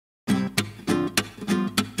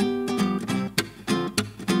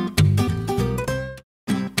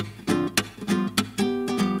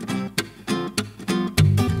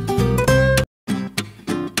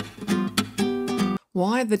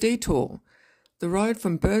Why the detour? The road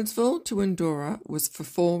from Birdsville to Endora was for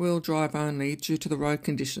four-wheel drive only due to the road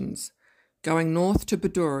conditions. Going north to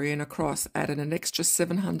Medowie and across added an extra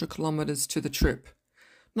 700 kilometres to the trip.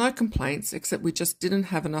 No complaints, except we just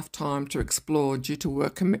didn't have enough time to explore due to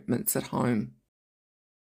work commitments at home.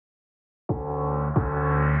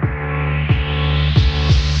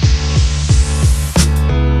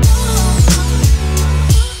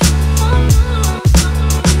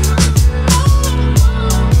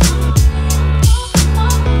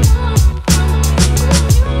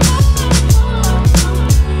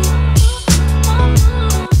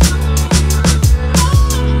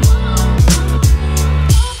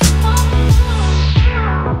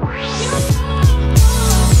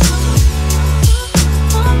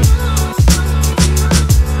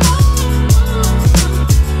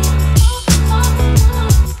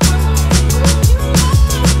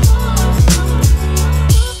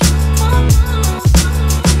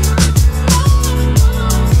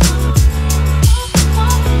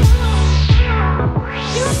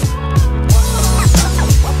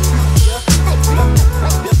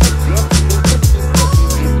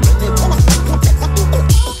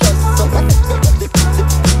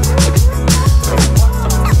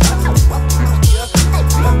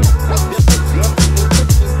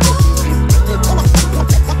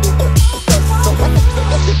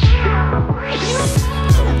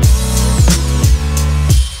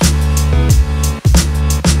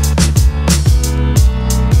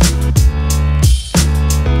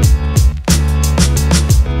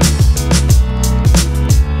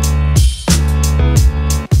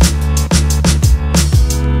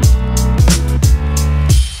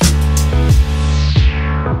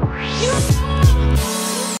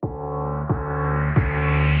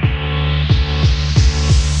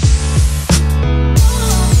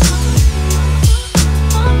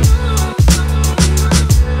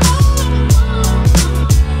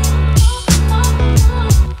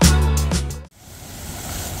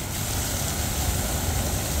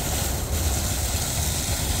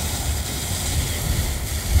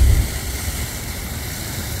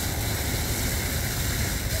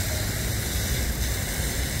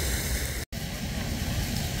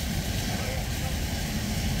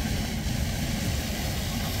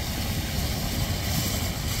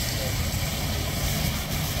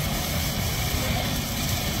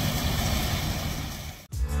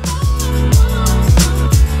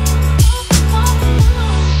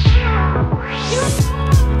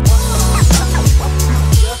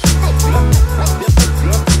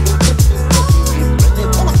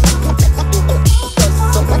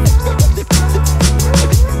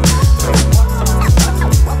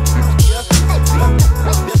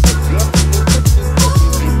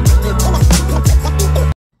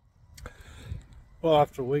 Well,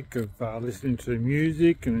 after a week of listening to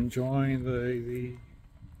music and enjoying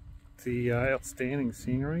the outstanding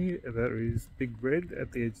scenery that is Big Red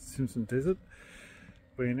at the edge of Simpson Desert,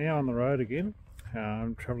 we're now on the road again.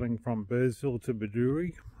 I'm travelling from Birdsville to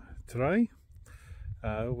Medowie today.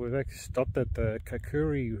 We've actually stopped at the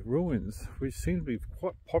Kakuri ruins, which seem to be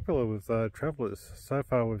quite popular with travellers. So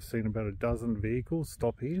far we've seen about a dozen vehicles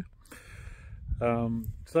stop here.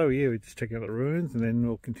 So yeah, we just check out the ruins and then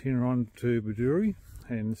we'll continue on to Medowie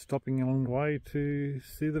and stopping along the way to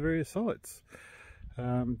see the various sites.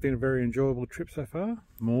 Been a very enjoyable trip so far.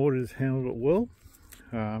 Maud has handled it well.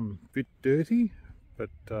 Bit dirty, but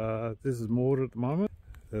this is Maud at the moment.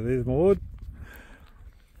 So there's Maud.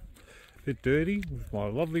 Bit dirty with my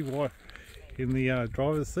lovely wife in the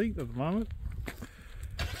driver's seat at the moment.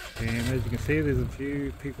 And as you can see, there's a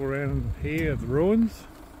few people around here at the ruins.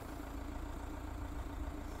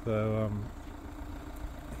 So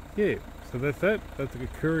yeah, so that's that. That's the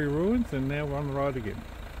Kakuri ruins, and now we're on the road again.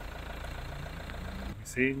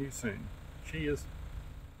 Seeing you soon. Cheers.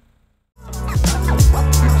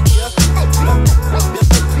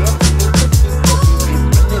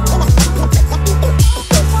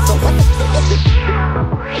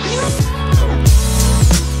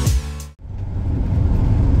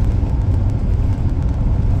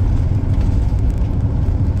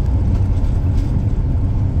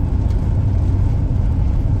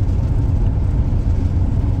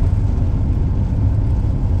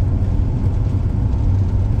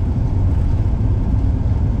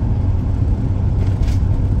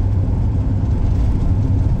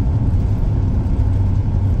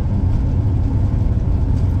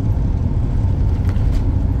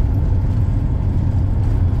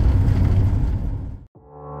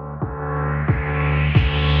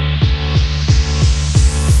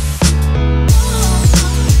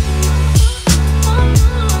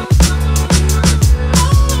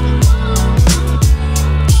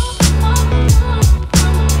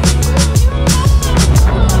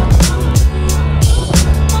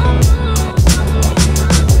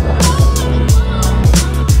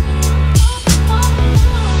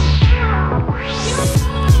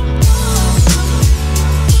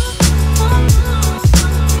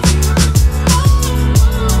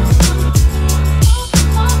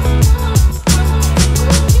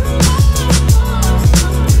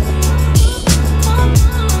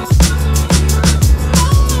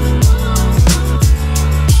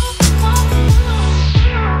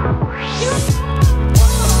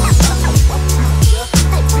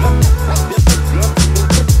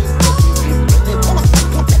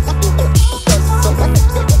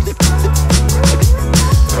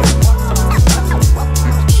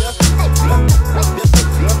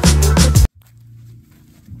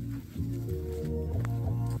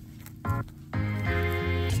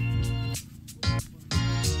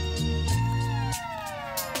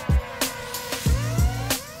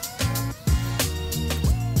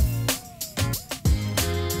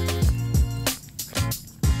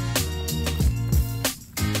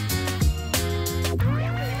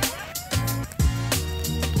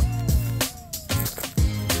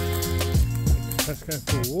 Let's go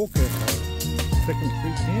for a walk at our second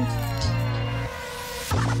free camp.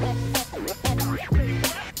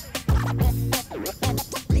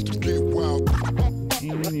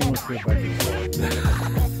 And then you want to go back inside.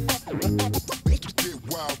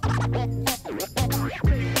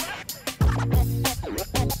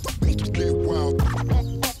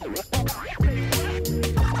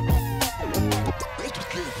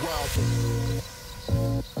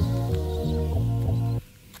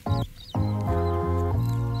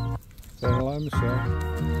 Say hello, Michelle.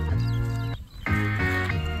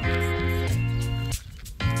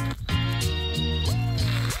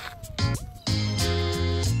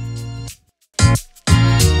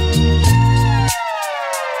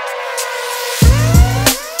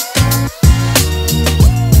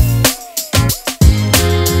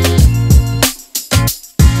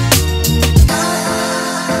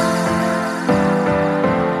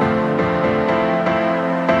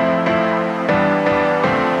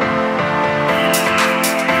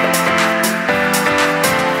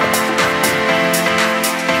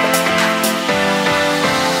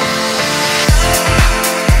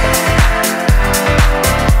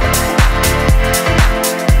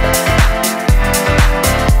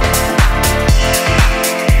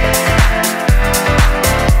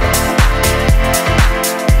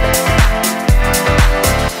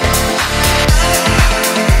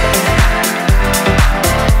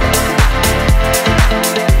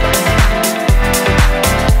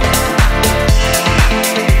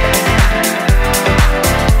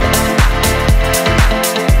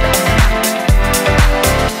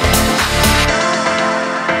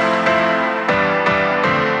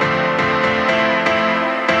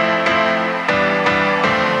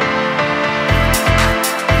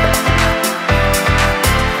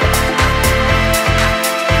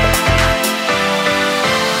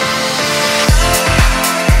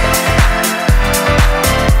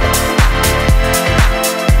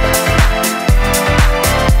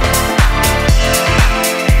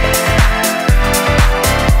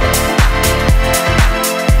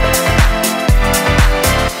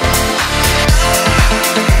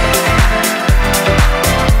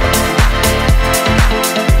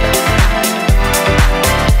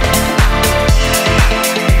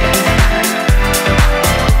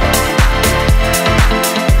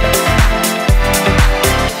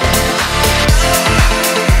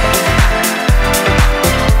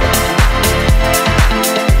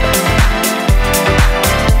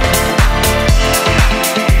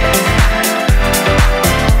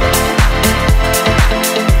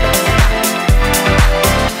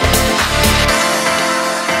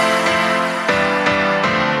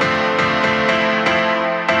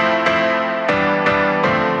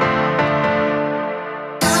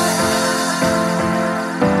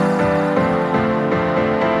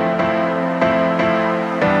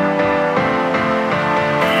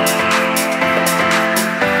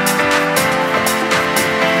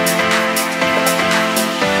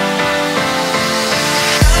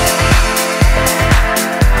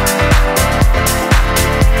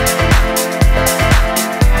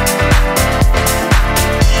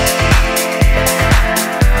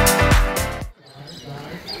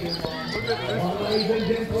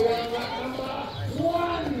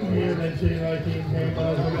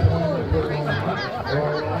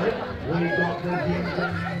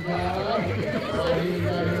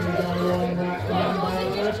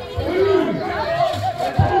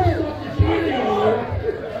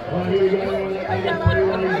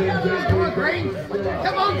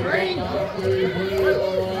 Come on, Green!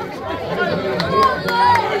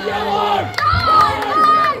 Yellow!